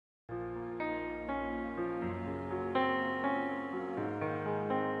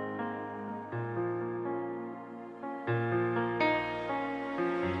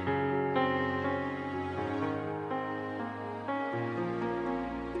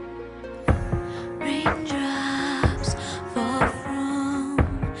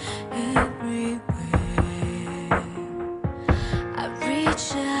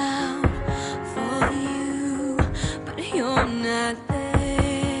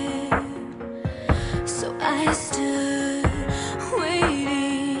I stood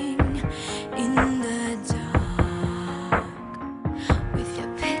waiting in the dark with your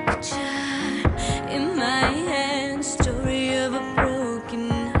picture in my hand, story of a broken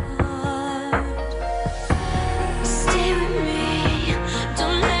heart. Stay with me,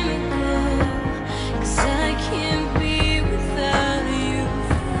 don't let me go, 'cause I can't be without you.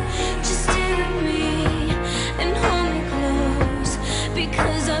 Just stay with me and hold me close,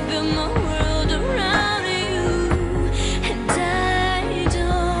 because I built my world around you, and I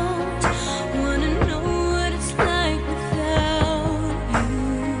don't wanna know what it's like without you.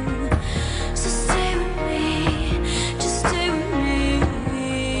 So stay with me, just stay with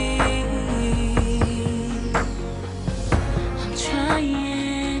me. I'm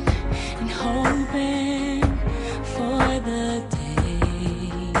trying and hoping for the day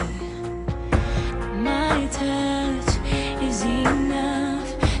my touch is enough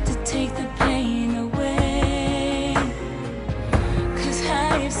to take the pain away. 'Cause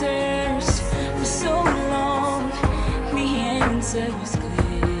I've searched for so long, the answer is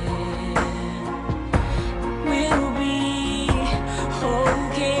clear. We'll be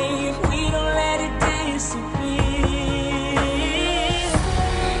okay if we don't let it disappear.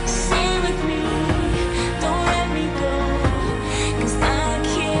 Stay with me, don't let me go, 'cause I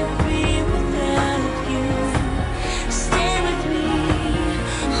can't be without you. Stay with me,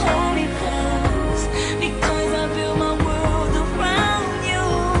 hold me close, because I built my world around you,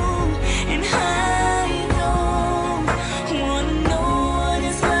 and I don't wanna know what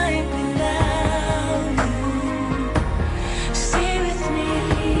it's like without you. Stay with me,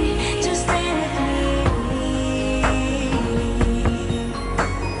 just stay with me.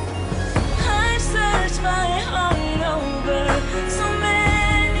 I've searched my heart over so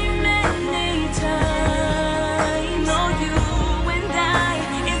many, many times. No, you and I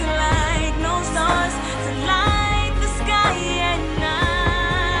is like no stars to light the sky at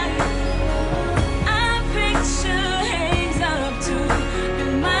night. Our picture hangs up to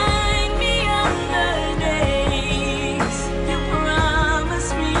remind me of the days you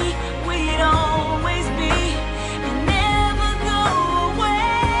promised me we'd always be and never go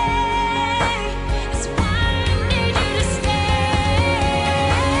away. It's why I need you to stay.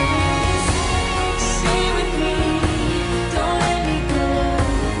 Stay with me, don't let me go,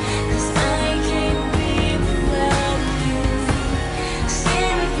 'cause I can't be without you. Stay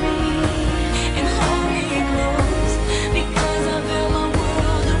with me and hold me close, because I built my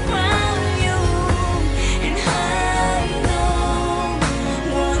world around you, and I don't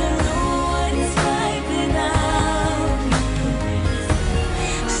wanna know what it's like without you.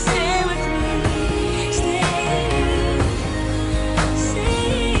 Stay with me,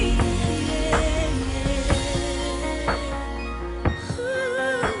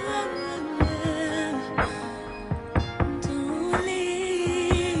 don't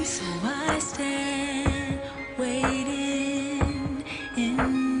leave, so I stay.